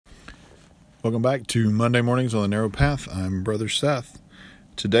Welcome back to Monday Mornings on the Narrow Path. I'm Brother Seth.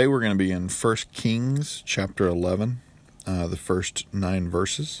 Today we're going to be in 1 Kings chapter 11, the first 9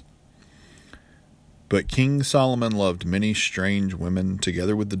 verses. But King Solomon loved many strange women,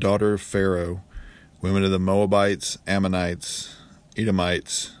 together with the daughter of Pharaoh, women of the Moabites, Ammonites,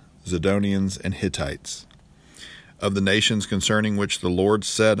 Edomites, Zidonians, and Hittites, of the nations concerning which the Lord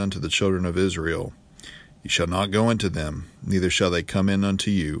said unto the children of Israel, Ye shall not go into them, neither shall they come in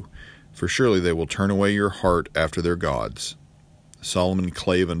unto you, for surely they will turn away your heart after their gods. Solomon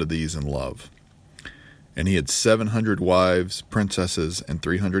clave unto these in love. And he had 700 wives, princesses, and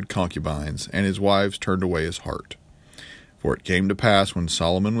 300 concubines, and his wives turned away his heart. For it came to pass, when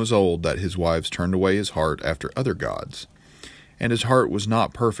Solomon was old, that his wives turned away his heart after other gods. And his heart was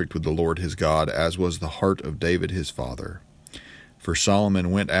not perfect with the Lord his God, as was the heart of David his father. For Solomon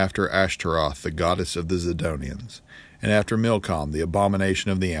went after Ashtaroth, the goddess of the Zidonians, and after Milcom, the abomination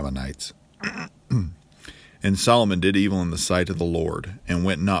of the Ammonites. And Solomon did evil in the sight of the Lord, and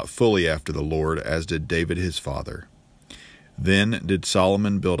went not fully after the Lord, as did David his father. Then did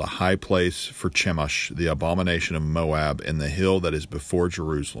Solomon build a high place for Chemosh, the abomination of Moab, in the hill that is before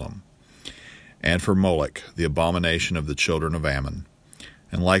Jerusalem, and for Molech, the abomination of the children of Ammon.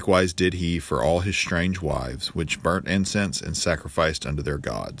 And likewise did he for all his strange wives, which burnt incense and sacrificed unto their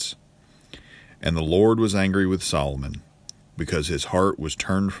gods. And the Lord was angry with Solomon, because his heart was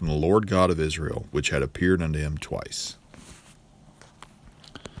turned from the Lord God of Israel, which had appeared unto him twice.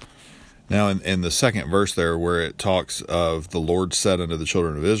 Now, in the second verse there, where it talks of the Lord said unto the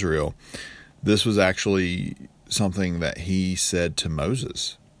children of Israel, this was actually something that he said to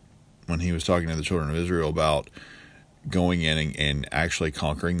Moses when he was talking to the children of Israel about going in and actually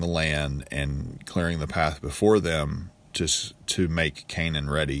conquering the land and clearing the path before them to make Canaan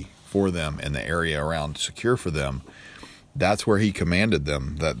ready for them and the area around secure for them. That's where he commanded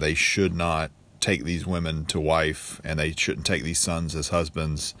them that they should not take these women to wife, and they shouldn't take these sons as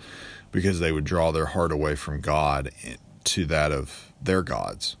husbands, because they would draw their heart away from God to that of their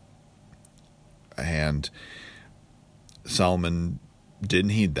gods. And Solomon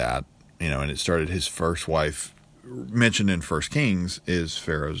didn't heed that, and it started his first wife, mentioned in 1 Kings, is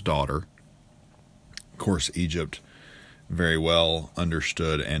Pharaoh's daughter. Of course, Egypt, very well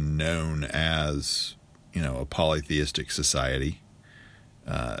understood and known as, a polytheistic society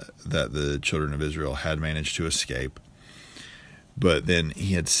that the children of Israel had managed to escape. But then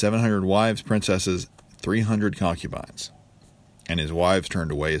he had 700 wives, princesses, 300 concubines, and his wives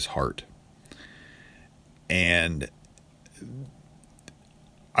turned away his heart. And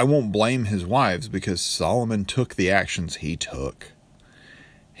I won't blame his wives, because Solomon took the actions he took.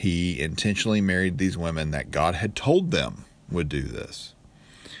 He intentionally married these women that God had told them would do this.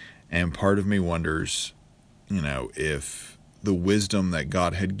 And part of me wonders, if the wisdom that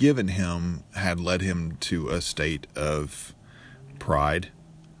God had given him had led him to a state of pride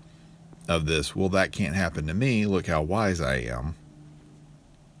of this. Well, that can't happen to me. Look how wise I am.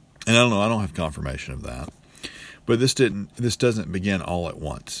 And I don't know. I don't have confirmation of that. But this doesn't begin all at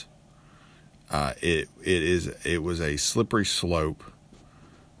once. It was a slippery slope.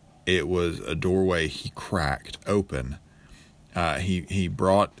 It was a doorway he cracked open. He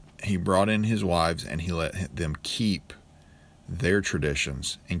brought in his wives, and he let them keep their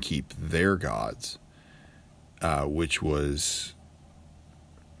traditions and keep their gods, which was,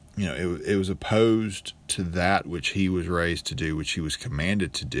 it was opposed to that which he was raised to do, which he was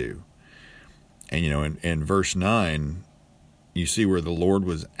commanded to do. And, in verse 9, you see where the Lord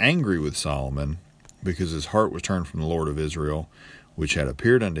was angry with Solomon, because his heart was turned from the Lord of Israel, which had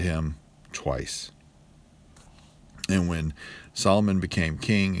appeared unto him twice. And when Solomon became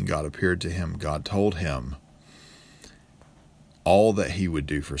king and God appeared to him, God told him all that he would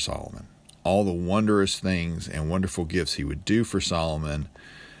do for Solomon, all the wondrous things and wonderful gifts he would do for Solomon,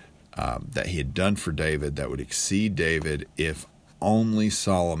 that he had done for David, that would exceed David if only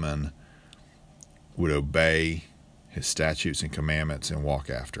Solomon would obey his statutes and commandments and walk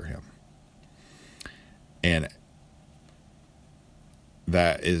after him. And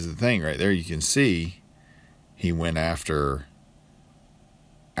that is the thing right there. You can see he went after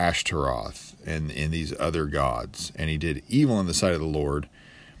Ashtaroth and these other gods, and he did evil in the sight of the Lord,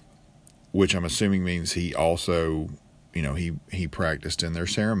 which I'm assuming means he also, he practiced in their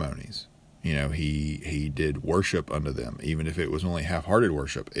ceremonies. He did worship unto them. Even if it was only half-hearted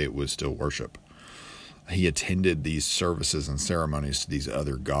worship, it was still worship. He attended these services and ceremonies to these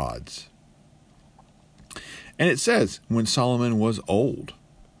other gods. And it says, when Solomon was old.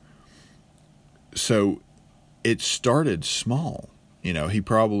 So it started small. He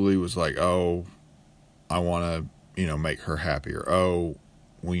probably was like, oh, I want to, make her happier. Oh,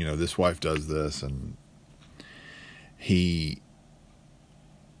 well, this wife does this, and he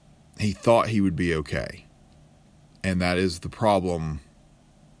thought he would be okay. And that is the problem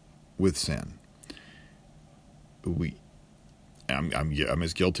with sin. I'm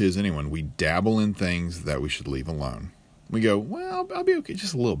as guilty as anyone. We dabble in things that we should leave alone. We go, well, I'll be okay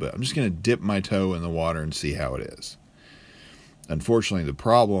just a little bit. I'm just going to dip my toe in the water and see how it is. Unfortunately, the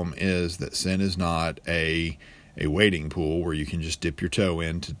problem is that sin is not a wading pool where you can just dip your toe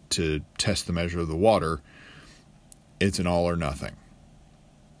in to test the measure of the water. It's an all or nothing.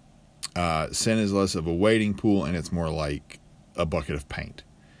 Sin is less of a wading pool, and it's more like a bucket of paint.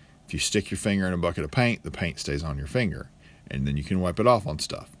 If you stick your finger in a bucket of paint, the paint stays on your finger, and then you can wipe it off on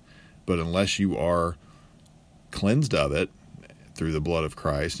stuff. But unless you are cleansed of it through the blood of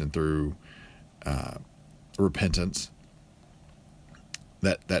Christ and through repentance,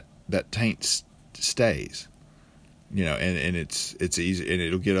 that taint stays, and it's easy, and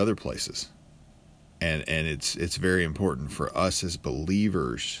it'll get other places, and it's very important for us as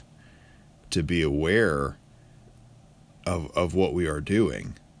believers to be aware of what we are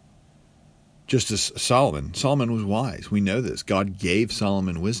doing. Just as Solomon was wise. We know this. God gave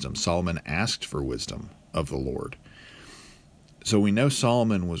Solomon wisdom. Solomon asked for wisdom of the Lord. So we know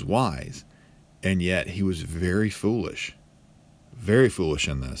Solomon was wise, and yet he was very foolish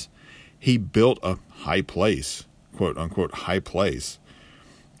in this. He built a high place, quote unquote high place,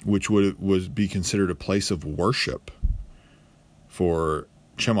 which would be considered a place of worship for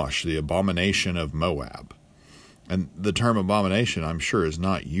Chemosh, the abomination of Moab. And the term abomination, I'm sure, is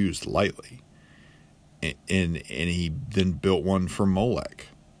not used lightly. And he then built one for Molech,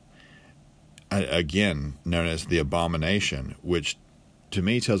 again known as the abomination, which to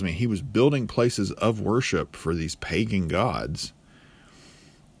me tells me he was building places of worship for these pagan gods,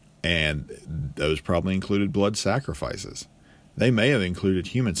 and those probably included blood sacrifices. They may have included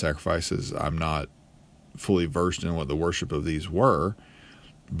human sacrifices. I'm not fully versed in what the worship of these were,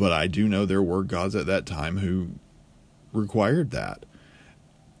 but I do know there were gods at that time who required that.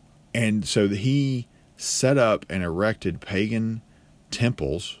 And so he set up and erected pagan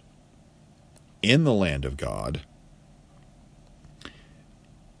temples in the land of God,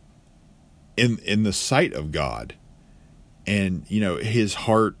 in the sight of God. And his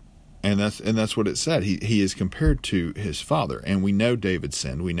heart, and that's what it said. He is compared to his father. And we know David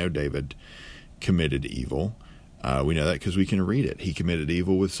sinned. We know David committed evil. We know that because we can read it. He committed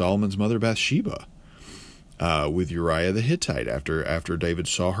evil with Solomon's mother Bathsheba, with Uriah the Hittite after David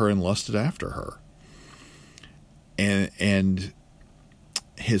saw her and lusted after her. And in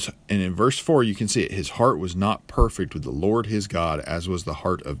verse 4 you can see it. His heart was not perfect with the Lord his God, as was the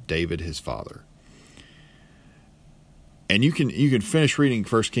heart of David his father. And you can finish reading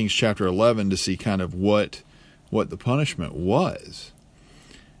 1 Kings chapter 11 to see kind of what the punishment was.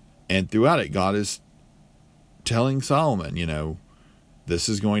 And throughout it, God is telling Solomon, this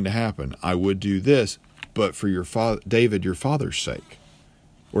is going to happen. I would do this, but for your father, David, your father's sake,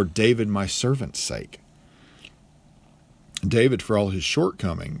 or David, my servant's sake. David, for all his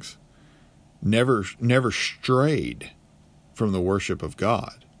shortcomings, never strayed from the worship of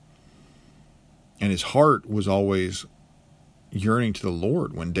God. And his heart was always yearning to the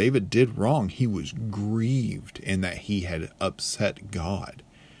Lord. When David did wrong, he was grieved in that he had upset God.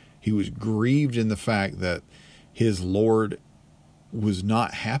 He was grieved in the fact that his Lord was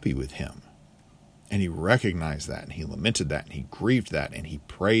not happy with him. And he recognized that, and he lamented that, and he grieved that, and he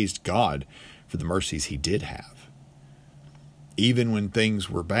praised God for the mercies he did have. Even when things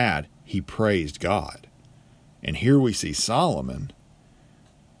were bad, he praised God. And here we see Solomon,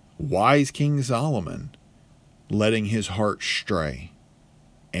 wise King Solomon, letting his heart stray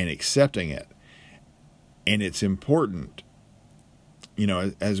and accepting it. And it's important,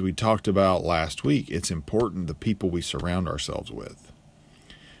 as we talked about last week, it's important the people we surround ourselves with.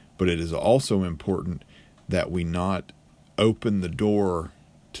 But it is also important that we not open the door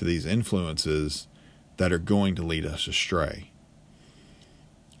to these influences that are going to lead us astray.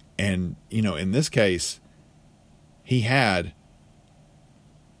 And, in this case, he had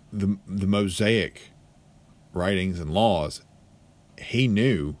the Mosaic writings and laws. He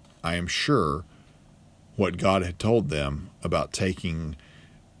knew, I am sure, what God had told them about taking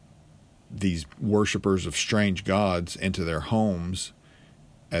these worshipers of strange gods into their homes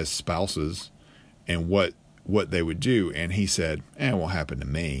as spouses, and what they would do. And he said, it won't happen to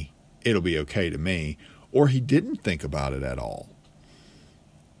me. It'll be okay to me. Or he didn't think about it at all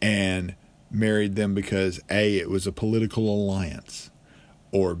and married them because A, it was a political alliance,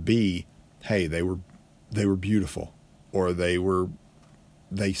 or B, hey, they were beautiful, or they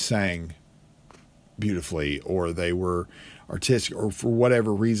sang beautifully, or they were artistic, or for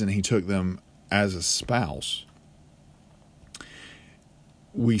whatever reason he took them as a spouse,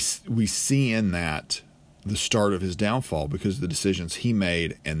 we see in that the start of his downfall, because of the decisions he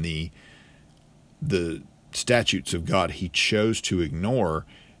made and the statutes of God he chose to ignore,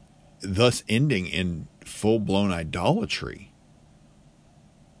 thus ending in full-blown idolatry.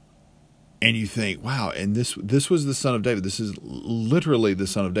 And you think, wow, and this was the son of David. This is literally the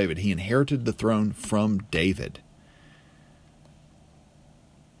son of David. He inherited the throne from David.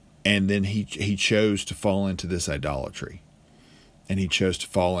 And then he chose to fall into this idolatry. And he chose to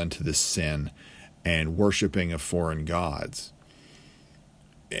fall into this sin and worshiping of foreign gods.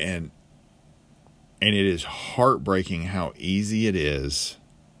 And it is heartbreaking how easy it is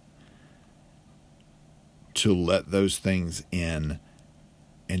to let those things in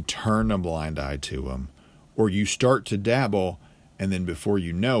and turn a blind eye to them. Or you start to dabble, and then before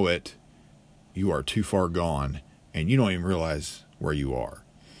you know it, you are too far gone, and you don't even realize where you are.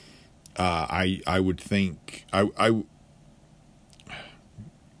 I would think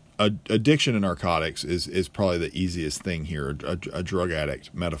addiction to narcotics is probably the easiest thing here. A drug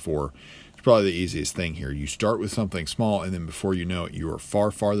addict metaphor is probably the easiest thing here. You start with something small, and then before you know it, you are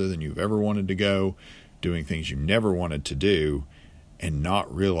far farther than you've ever wanted to go, doing things you never wanted to do, and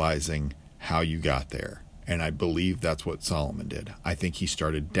not realizing how you got there. And I believe that's what Solomon did. I think he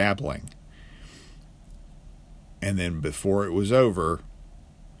started dabbling. And then before it was over,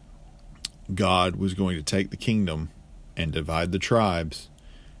 God was going to take the kingdom and divide the tribes,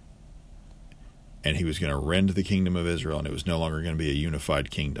 and he was going to rend the kingdom of Israel, and it was no longer going to be a unified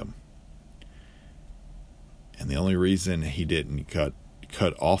kingdom. And the only reason he didn't cut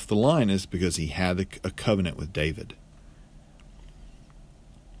off the line is because he had a covenant with David.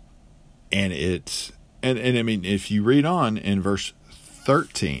 And I mean, if you read on in verse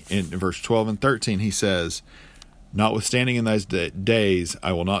 13, in verse 12 and 13, he says, "Notwithstanding in thy days,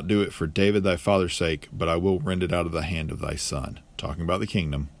 I will not do it for David thy father's sake, but I will rend it out of the hand of thy son." Talking about the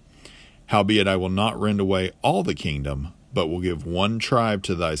kingdom. "Howbeit I will not rend away all the kingdom, but will give one tribe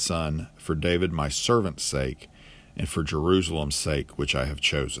to thy son for David my servant's sake, and for Jerusalem's sake, which I have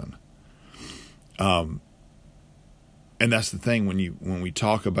chosen." And that's the thing, when we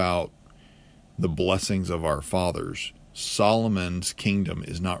talk about the blessings of our fathers, Solomon's kingdom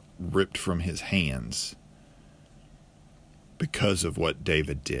is not ripped from his hands because of what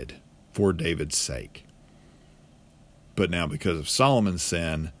David did, for David's sake. But now, because of Solomon's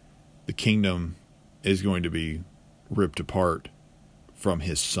sin, the kingdom is going to be ripped apart from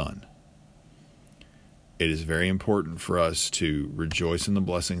his son. It is very important for us to rejoice in the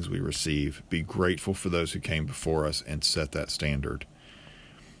blessings we receive, be grateful for those who came before us, and set that standard.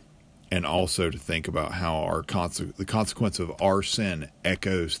 And also to think about how the consequence of our sin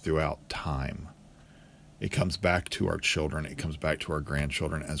echoes throughout time. It comes back to our children, it comes back to our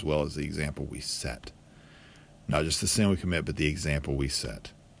grandchildren, as well as the example we set. Not just the sin we commit, but the example we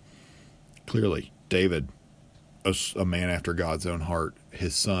set. Clearly, David, a man after God's own heart,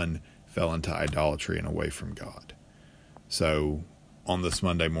 his son fell into idolatry and away from God. So on this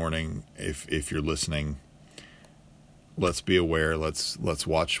Monday morning, if you're listening, let's be aware. Let's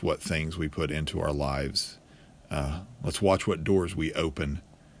watch what things we put into our lives. Let's watch what doors we open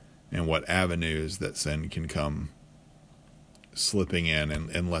and what avenues that sin can come slipping in,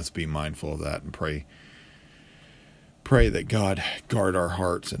 and let's be mindful of that and pray that God guard our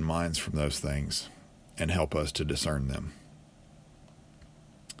hearts and minds from those things and help us to discern them.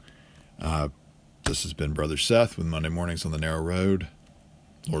 This has been Brother Seth with Monday Mornings on the Narrow Road.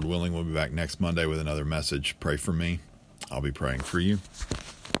 Lord willing, we'll be back next Monday with another message. Pray for me. I'll be praying for you.